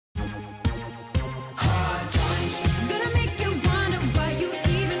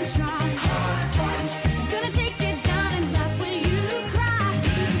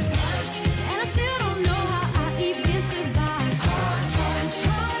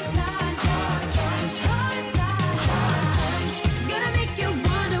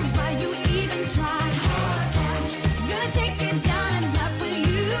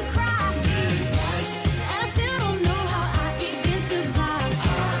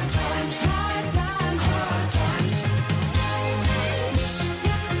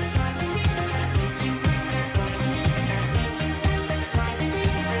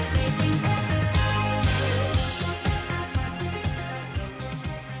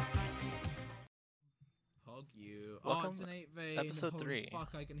Fuck you. Welcome, oh, it's an 8 vein. episode Holy 3.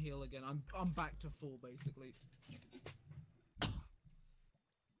 Fuck, I can heal again. I'm back to full, basically.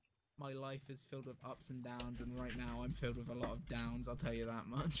 My life is filled with ups and downs, and right now I'm filled with a lot of downs, I'll tell you that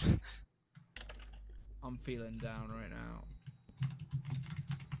much. I'm feeling down right now.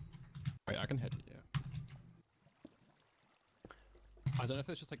 Wait, I can hit it, yeah. I don't know if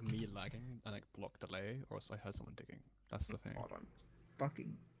it's just like me lagging and like block delay, or else I heard someone digging. That's the thing. God, I'm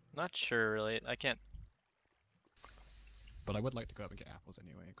fucking... Not sure, really. I can't. But I would like to go up and get apples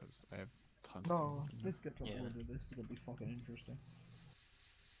anyway, because I have tons of Oh, them. this gets Yeah. uploaded. This is gonna be fucking interesting.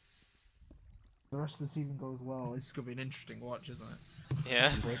 The rest of the season goes well. It's gonna be an interesting watch, isn't it? Yeah.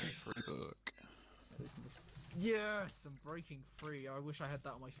 I'm breaking free book. Yes, I'm breaking free. I wish I had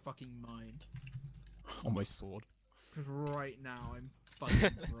that on my fucking mind. On my sword. Because right now I'm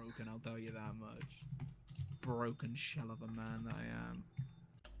fucking broken, I'll tell you that much. Broken shell of a man that I am.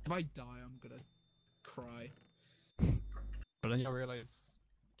 If I die, I'm gonna cry. But then you'll realize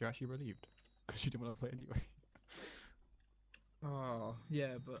you're actually relieved, because you didn't want to play anyway. Oh,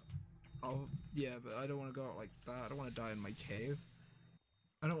 yeah, but... Oh, yeah, but I don't want to go out like that. I don't want to die in my cave.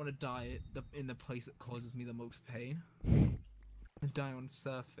 I don't want to die in the place that causes me the most pain. I die on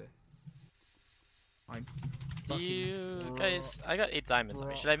surface. I'm Do fucking you guys? I got 8 diamonds on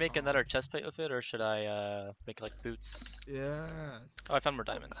me. Should I make another chest plate with it, or should I make like boots? Yes. Oh, I found more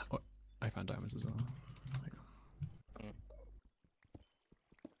diamonds. Oh, I found diamonds as well.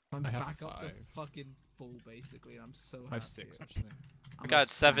 I'm I have back up to 5. fucking full, basically. I'm so happy. I have 6 actually. I got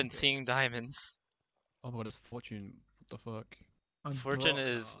 17 diamonds. Oh, but it's fortune. What the fuck? Fortune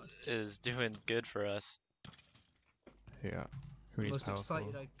is doing good for us. Yeah. Who the needs most powerful?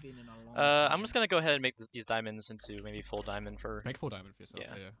 excited I've been in a long time. I'm just gonna go ahead and make these diamonds into maybe full diamond for Make full diamond for yourself.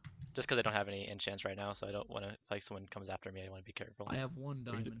 Yeah. Yeah. just because I don't have any enchants right now, so I don't want to. If like someone comes after me, I want to be careful. I have 1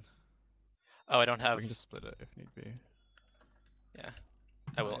 diamond. Oh, I don't have. We can just split it if need be. Yeah,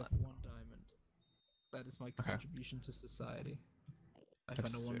 I will. have 1 diamond. That is my contribution to society. I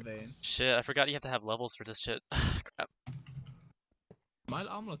found a 1 vein. Shit, I forgot you have to have levels for this shit. Crap.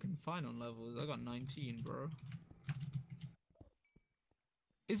 I'm looking fine on levels. I got 19, bro.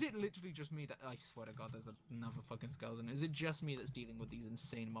 Is it literally just me that I swear to God, there's another fucking skeleton? Is it just me that's dealing with these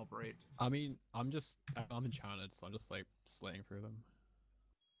insane mob rates? I mean, I'm enchanted, so I'm just like slaying through them.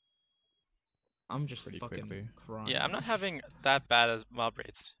 I'm just Pretty fucking quickly. crying. Yeah, I'm not having that bad as mob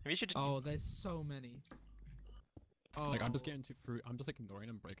rates. Maybe you should. Oh, there's so many. Oh. Like I'm just getting through. I'm just like ignoring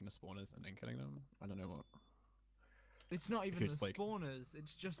them, breaking the spawners, and then killing them. I don't know what. It's not even the it's like- spawners.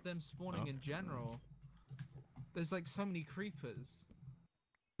 It's just them spawning Oh. in general. There's like so many creepers.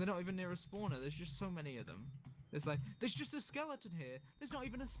 They're not even near a spawner. There's just so many of them. There's just a skeleton here. There's not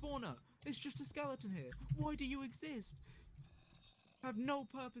even a spawner. There's just a skeleton here. Why do you exist? I have no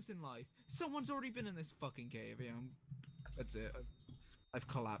purpose in life. Someone's already been in this fucking cave. Yeah, that's it. I've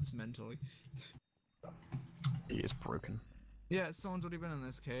collapsed mentally. He is broken. Yeah, someone's already been in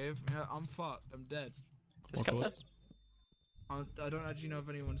this cave. Yeah, I'm fucked. I'm dead. Just come up. I don't actually know if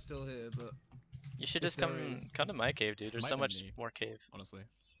anyone's still here, but You should if just there come is- to my cave, dude. There's Might so be much me. more cave, Honestly.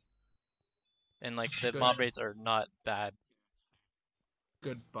 and like the Good. mob rates are not bad.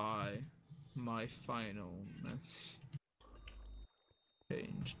 goodbye, my final message.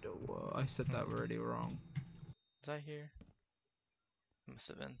 Change the world. I said that really wrong. Is that here? Must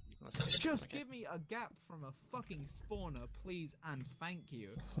have been. Unless I missed Just something. give me a gap from a fucking spawner, please, and thank you.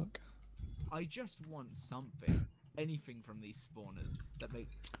 Fuck. I just want something, anything from these spawners that make.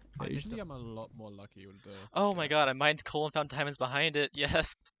 Yeah, I missed usually a- I'm a lot more lucky with the. Oh my god, I gaps. mined coal and found diamonds behind it.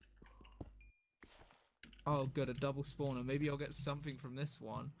 Yes. Oh, good, a double spawner. Maybe I'll get something from this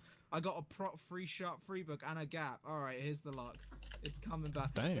one. I got a free shot, free book, and a gap. Alright, here's the luck. It's coming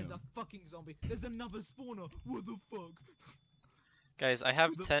back. There's a Damn. fucking zombie. There's another spawner. What the fuck? Guys, I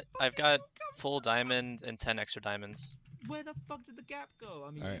have Who the 10. fuck I've did got you come full from? diamond and 10 extra diamonds. Where the fuck did the gap go?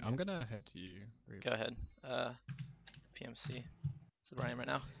 I mean, Alright, I'm gonna head to you. Go ahead. PMC. This is where I am right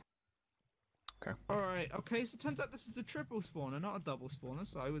now. Alright, okay, so turns out this is a triple spawner, not a double spawner,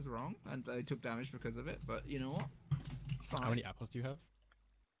 so I was wrong, and I took damage because of it, but you know what? It's fine. How many apples do you have?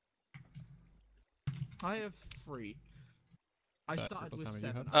 I have 3. I started triples, with how many do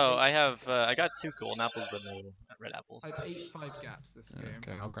you 7. have? Oh, I have. I got 2 golden apples, but no red apples. I've 5 gaps this Yeah, game.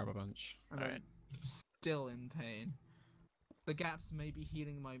 okay, I'll grab a bunch. And Alright. I'm still in pain. The gaps may be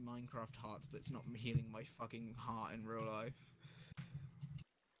healing my Minecraft heart, but it's not healing my fucking heart in real life.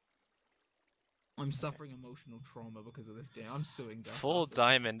 I'm suffering emotional trauma because of this game. I'm suing Gus. Full after this.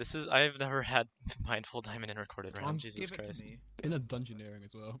 diamond. This is. I've never had mined full diamond in recorded round. Jesus give it Christ. to me. In a dungeoneering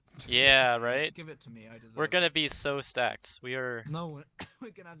as well. Yeah, right. Give it to me. I deserve We're it. gonna be so stacked. We are. No, we're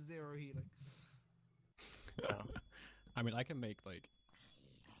gonna have 0 healing. Oh. I mean, I can make like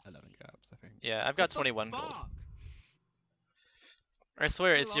 11 gaps, I think. Yeah, I've got What the 21 gold. fuck? I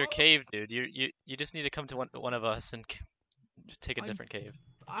swear, it's your Hello? cave, dude. You just need to come to one of us and just take a I'm different cave.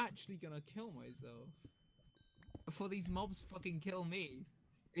 actually gonna kill myself before these mobs fucking kill me,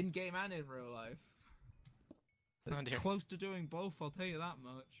 in game and in real life. Oh dear. Close to doing both, I'll tell you that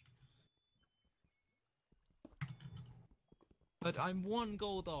much. But I'm 1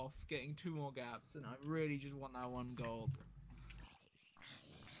 gold off getting 2 more gaps, and I really just want that 1 gold.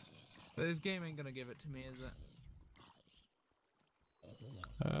 But this game ain't gonna give it to me, is it?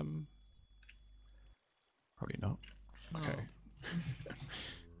 Probably not. Okay. No.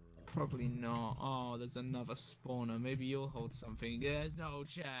 Probably not. Oh, there's another spawner. Maybe you'll hold something. There's no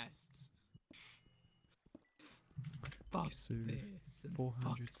chests. Fuck so this and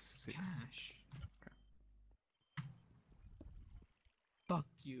 406. fuck cash. Fuck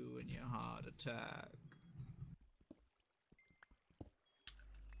you and your heart attack.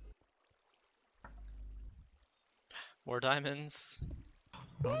 More diamonds.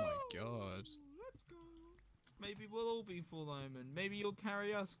 Oh my god. Let's go. Maybe we'll all be full diamond. Maybe you'll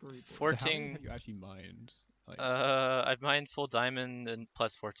carry us, Creeper. So how many 14. have you actually mined? Like, I've mined full diamond and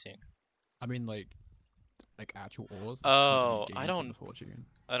plus 14. I mean, like actual ores. Oh, I I don't. don't. Fortune.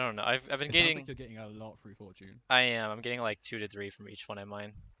 I don't know. I've been It sounds getting. like you're getting a lot through fortune. I am. I'm getting like 2 to 3 from each one I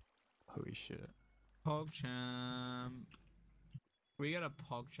mine. Holy shit. PogChamp. We got a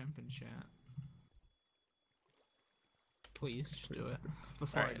PogChamp in chat. Please just do it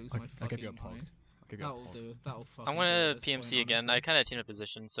before Alright. I lose my I'll fucking give you a pog. mind. I'll give you a That'll pog. do. That'll fucking I'm do gonna at this point, PMC again. I honestly. kind of changed my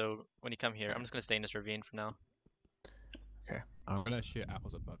position, so when you come here, I'm just gonna stay in this ravine for now. Okay. I'm gonna shoot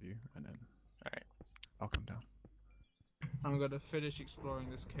apples above you, and then Alright. I'll come down. I'm gonna finish exploring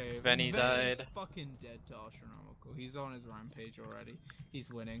this cave. Venny Venny's died. fucking dead to astronomical. He's on his rampage already.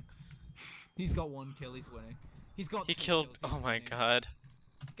 He's winning. He's got 1 kill. He's winning. He's got. He 2 killed. kills, he's Oh my winning. god.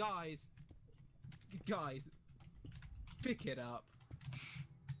 Guys, pick it up.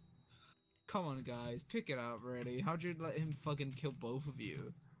 Come on, guys, pick it up, really. How'd you let him fucking kill both of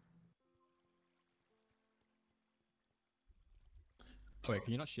you? Oh wait,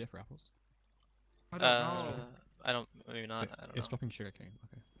 can you not share for apples? I don't know. I don't. Maybe not. I don't It's know. dropping sugarcane.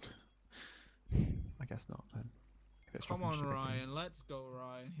 Okay. I guess not then. If it's Come dropping on, sugarcane. Ryan. Let's go,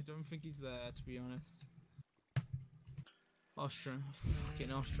 Ryan. I don't think he's there, to be honest.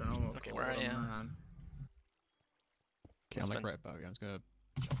 Fucking astronomical. Okay, where I am. Man. Okay, I'm like right above you. I'm just gonna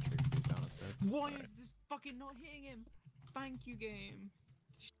chop trees down instead. Why Alright. is this fucking not hitting him? Thank you, game.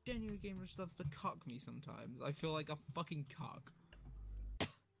 This genuine game just loves to cuck me sometimes. I feel like a fucking cuck. I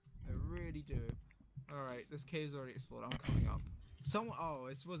really do. Alright, this cave's already explored. I'm coming up. Someone. Oh,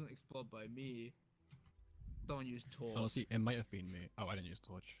 this wasn't explored by me. Someone used torch. Honestly, it might have been me. Oh, I didn't use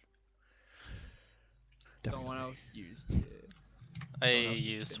torch. Definitely Someone not me. else used it. I Someone else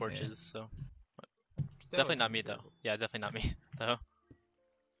use did it. torches, so Stay definitely away not from me the though. Yeah, definitely not me though.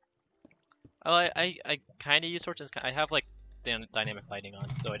 Oh, I kind of use torches. I have like dynamic lighting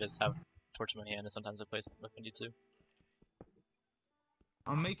on, so I just have torch in my hand, and sometimes I place it if I need to.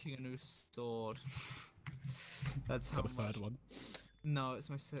 I'm making a new sword. That's Is how that the much. third one? No, it's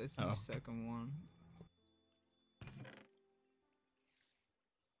my Oh. second one.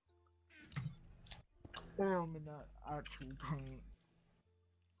 Or I'm in that actual paint.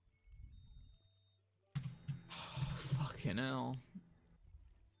 Fucking hell.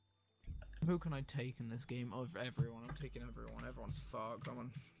 Who can I take in this game? Of everyone, I'm taking everyone. Everyone's fucked.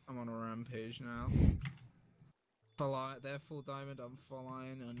 I'm on a rampage now. Full iron, they're full diamond. I'm full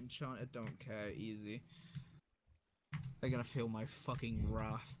iron. Unenchanted. Don't care. Easy. They're gonna feel my fucking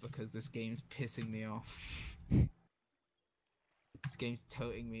wrath because this game's pissing me off. This game's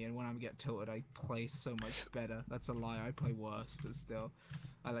tilting me, and when I get tilted, I play so much better. That's a lie. I play worse, but still,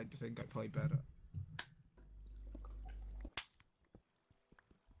 I like to think I play better.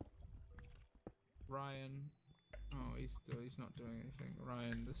 Ryan. Oh, he's not doing anything.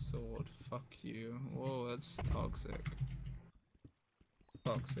 Ryan, the sword. Fuck you. Whoa, that's toxic.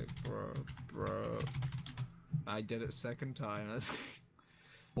 Toxic, bro. I did it second time. That's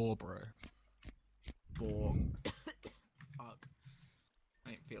Four, bro. Four. Fuck.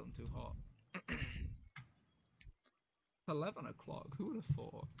 I ain't feeling too hot. It's 11 o'clock. Who would have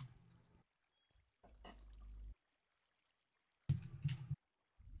thought?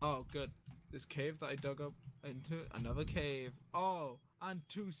 Oh, good. This cave that I dug up into, another cave. Oh, and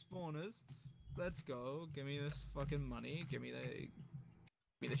 2 spawners. Let's go. Give me this fucking money. Give me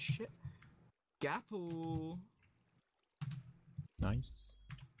the shit. Gapple. Nice.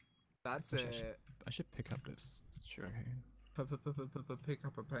 That's Which it. I should pick up this sugarcane. Pick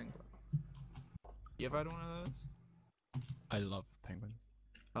up a penguin. You ever had one of those? I love penguins.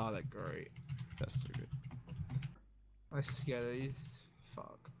 Oh, they're great. That's so good. I scared these.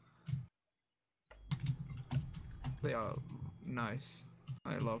 Fuck. They are nice.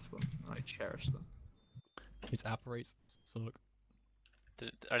 I love them. I cherish them. His apparates suck.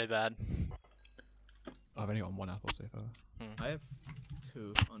 Are they bad? I've only got one apple so far. I have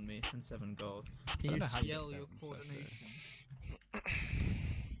 2 on me and 7 gold. I Can don't you know how you get yell your 7 first day. coordination?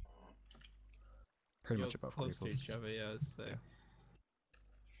 Pretty You're much above close to each creepers. other, yeah. So. Yeah.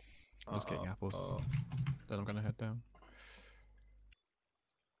 I'm just getting apples. Then I'm gonna head down.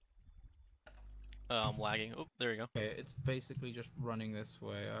 I'm lagging. Oh, there we go. Okay, it's basically just running this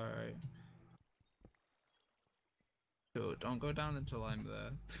way. Alright. Cool, don't go down until I'm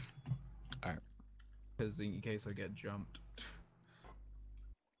there. Alright. Because in case I get jumped,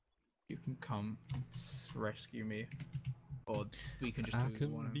 you can come rescue me. Or we can just I do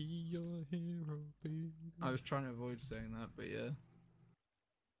can one. be your hero, baby. I was trying to avoid saying that, but yeah.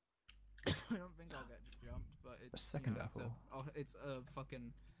 I don't think I'll get jumped, but it's second you know, apple. It's a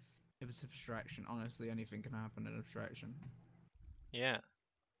fucking. If it's abstraction, honestly, anything can happen in abstraction. Yeah.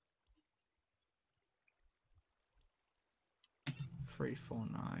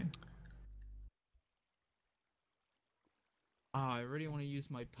 349. Ah, I really want to use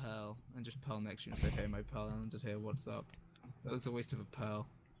my pearl and just pearl next to you and say, "Hey, my pearl landed here. What's up?" That's a waste of a pearl.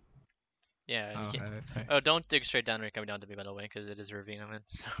 Yeah. Oh, You can't... hey. Oh, don't dig straight down or coming down to me, by the way, because it is a ravine I'm in.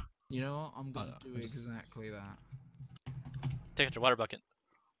 So You know what? I'm gonna no, do I just- exactly that. take out your water bucket.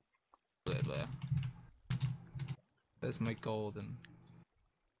 Blah, blah. There's my golden.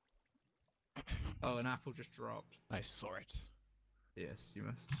 Oh, an apple just dropped. I saw it. Yes, you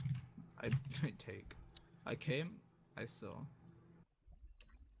must. I take. I came. I saw.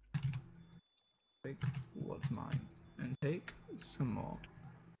 Take what's mine and take some more.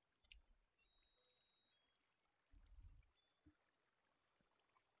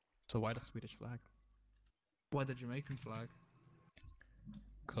 So why the Swedish flag? Why the Jamaican flag?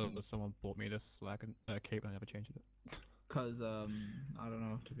 Because someone bought me this flag and cape and I never changed it. Cause I don't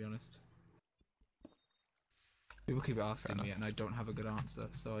know, to be honest. People keep asking me enough. and I don't have a good answer,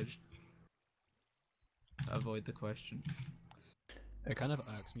 so I just avoid the question. It kind of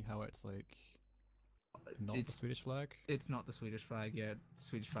irks me how it's like not the It's Swedish flag. it's not the Swedish flag yet. The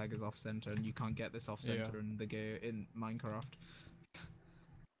Swedish flag is off center, and you can't get this off center in the game in Minecraft.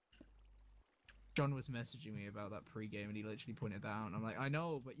 John was messaging me about that pre-game, and he literally pointed that out. And I'm like, I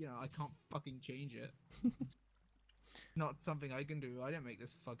know, but you know, I can't fucking change it. Not something I can do. I didn't make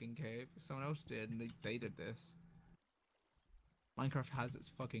this fucking cape. Someone else did, and they did this. Minecraft has its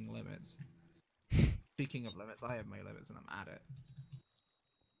fucking limits. Speaking of limits, I have my limits, and I'm at it.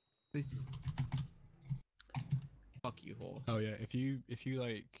 Please. Fuck you, horse. Oh yeah, if you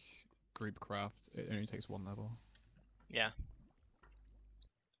like group craft, it only takes 1 level. Yeah.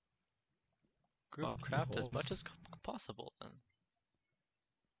 Group Fuck you, craft as much horse. as possible then.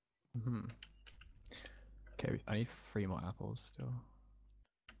 Okay, I need 3 more apples still.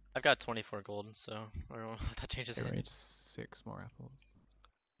 I've got 24 gold, so I don't know if that changes Okay, we anything. need 6 more apples.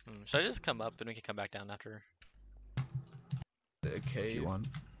 Should I just come up and we can come back down after? Okay. If you want.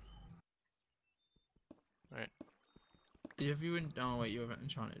 Have you oh wait, you haven't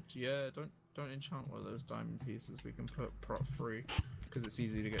enchanted. Yeah, don't enchant one of those diamond pieces. We can put prot free because it's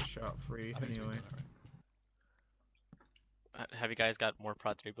easy to get shot free I think anyway. Have you guys got more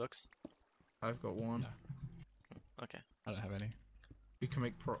Prod 3 books? I've got one. No. Okay. I don't have any. We can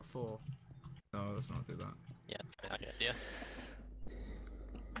make prot 4. No, let's not do that. Yeah, not a good idea.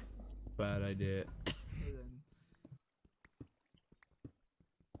 Bad idea.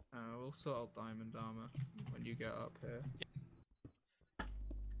 We'll sort out diamond armor when you get up here.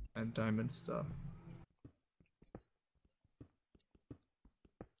 And diamond stuff.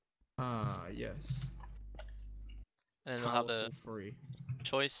 Ah, yes. And then we'll have the Powerful free.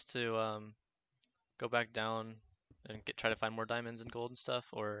 choice to go back down and try to find more diamonds and gold and stuff,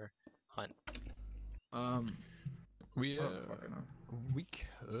 or hunt. We I don't fucking know. we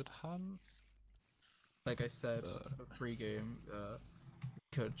could hunt. Like I said, for pre-game,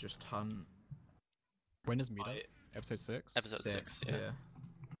 could just hunt. When is meetup? Episode 6? Episode 6, yeah.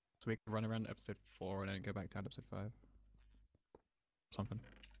 So we could run around episode 4 and then go back down to episode 5. Something.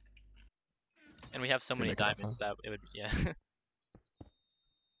 And we have so Could many make it that diamonds that it would, yeah.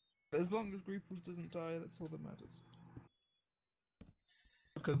 As long as Greeples doesn't die, that's all that matters.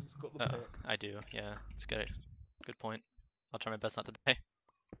 Because it's got the pick. I do, yeah. It's good. Good point. I'll try my best not to die.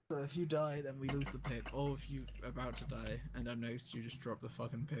 So if you die, then we lose the pick. Or if you're about to die and I'm next, you just drop the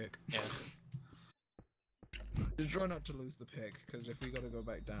fucking pick. Yeah. Just try not to lose the pick, because if we gotta go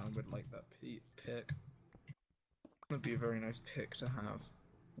back down with like that pick, that'd be a very nice pick to have.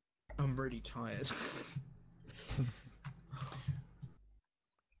 I'm really tired.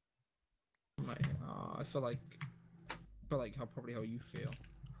 Like, I feel like probably how you feel.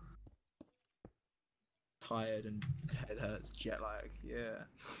 Tired and head hurts, jet lag. Yeah.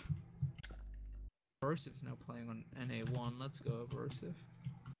 Erosiv's now playing on NA1. Let's go, Erosive.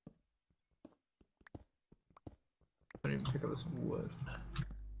 I didn't even pick up this wood.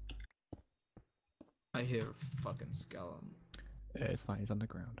 I hear a fucking skeleton. Yeah, it's fine. He's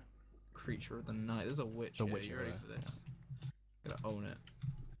underground. Creature of the night. There's a witch. The here. witch You over ready there, for this? Gotta own it.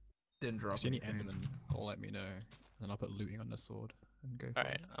 Didn't drop If you see any anything. Enderman, or let me know, and then I'll put looting on the sword and go.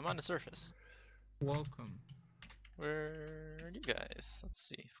 Alright, I'm on the surface. Welcome. Where are you guys? Let's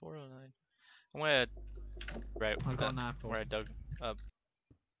see, 409. I'm gonna right I got an apple. where I dug up.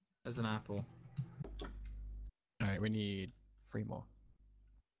 There's an apple. Alright, we need 3 more.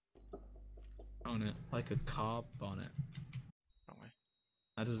 Own it. Like a carb on it. Wrong way.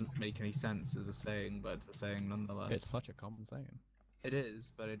 That doesn't make any sense as a saying, but it's a saying nonetheless. It's such a common saying. It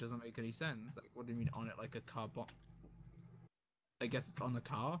is, but it doesn't make any sense. Like, what do you mean on it like a car bomb? I guess it's on the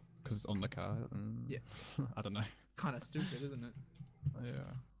car? Because it's on the car. Yeah. I don't know. Kind of stupid, isn't it? Yeah.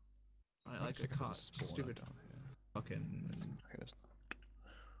 Right, like a Check if car. there's a spawner Stupid down here. fucking. Okay, there's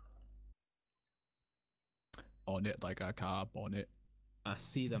not. On it like a car bonnet. I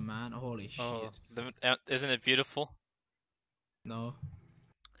see the man. Holy Oh, shit. isn't it beautiful? No.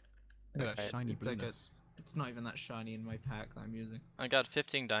 Look at that Right, shiny it's like blueness. It's not even that shiny in my pack that I'm using. I got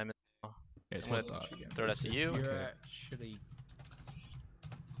 15 diamonds. Yeah, it's I'm worth gonna that. throw that to you. You're Okay. actually.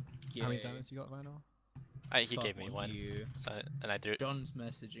 How many gay. diamonds you got, Vinyl? He gave me Fuck one, you. so and I threw. John's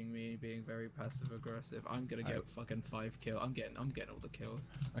messaging me, being very passive aggressive. I'm gonna get Oh. fucking 5 kills. I'm getting all the kills.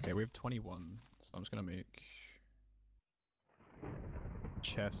 Okay, we have 21, so I'm just gonna make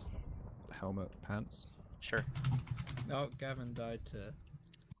chest, helmet, pants. Sure. Oh, Gavin died to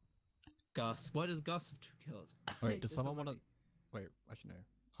Gus. Why does Gus have 2 kills? I Wait, hate does this someone want to? already. Wait, actually no.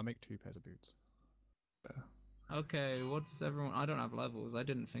 I'll make 2 pairs of boots. Better. Okay, what's everyone? I don't have levels. I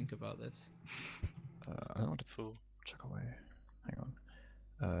didn't think about this. I don't want to Fool. chuck away. Hang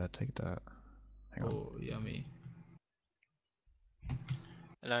on. Take that. Hang on. Oh, yummy.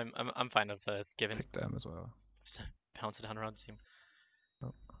 And I'm fine with giving Take them as well. bounce it down around the team.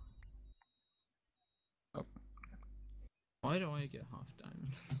 Oh. Oh. Why do I get half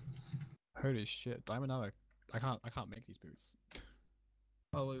diamond? Holy shit! Diamond armor. I can't make these boots.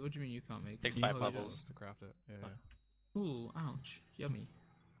 Oh wait, what do you mean you can't make Takes it? 5 Oh, you levels. To craft it. Yeah. Oh. Yeah. Ooh, ouch. Yummy.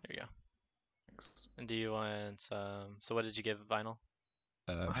 There you go. Thanks. And do you want so what did you give Vinyl?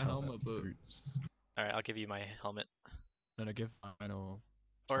 My helmet boots. Alright, I'll give you my helmet. No, give Vinyl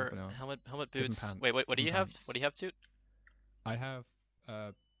Or something else. helmet Give him boots. pants. Wait, what do Give you him have? pants. What do you have, Toot? I have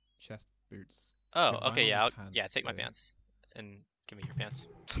chest boots. Oh, Give okay, Vinyl yeah, the yeah, pants, take my so- pants. And give me your pants.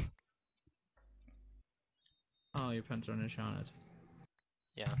 Oh, your pants are enchanted.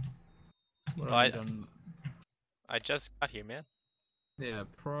 Yeah. What Well, have you done? I just got here, man. Yeah,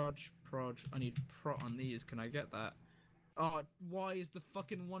 proj. I need prot on these. Can I get that? Oh, why is the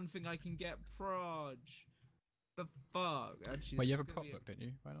fucking one thing I can get proj? The fuck? Actually, Wait, you this have a is gonna prop be book, don't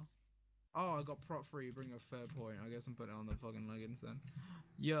you, Vinyl? Oh, I got prot free. Bring a fair point. I guess I'm putting it on the fucking leggings then.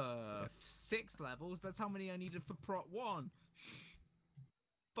 Yeah, 6 levels. That's how many I needed for prot 1.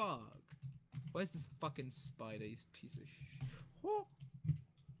 Fuck. Where's this fucking spider, you piece of sh... Oh!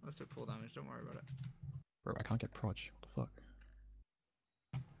 I took full damage. Don't worry about it. Bro, I can't get proj. What the fuck?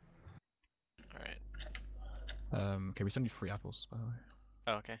 Alright. Okay, we still need 3 apples, by the way.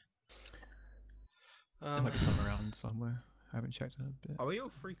 Oh, okay. There might be some around somewhere. I haven't checked in a bit. Are we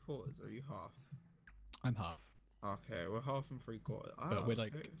all 3/4 or are you half? I'm half, Okay, we're half and 3/4. but we're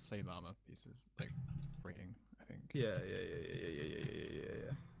like okay. same armor pieces, like rigging, I think. Yeah.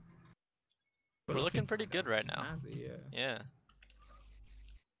 We're looking pretty good right now. Snazzy, yeah. Yeah.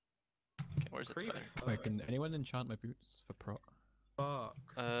 Okay, where's the Creep. spider? Wait, can anyone enchant my boots for prot? Fuck.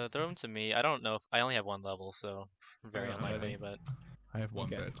 Throw them to me. I don't know if I only have 1 level, so very Yeah, unlikely, I but I have one,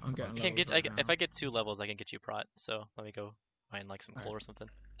 getting- but it's I'm getting I prot. can levels get right if now. I get 2 levels, I can get you prot. So let me go find like some coal Alright. or something.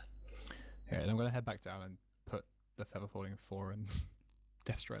 Yeah, and I'm gonna head back down and put the feather falling 4 and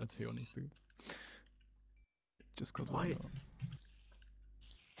Death Strider 2 on these boots. Just cause why Why- not?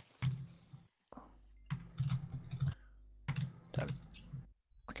 Damn it.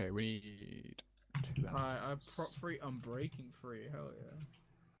 Okay, we need 2 apples. I'm prot free. I'm breaking free. Hell yeah.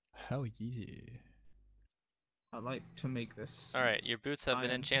 Hell yeah. I like to make this. Alright, your boots have been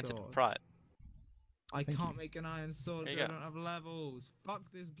Iron enchanted sword. with prot. I Thank can't you. make an iron sword. There I you go. don't have levels. Fuck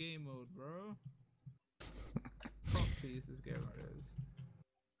this game mode, bro. Jeez, this game is.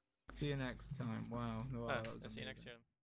 See you next time. Wow. Wow, that was I'll see you next amazing. year.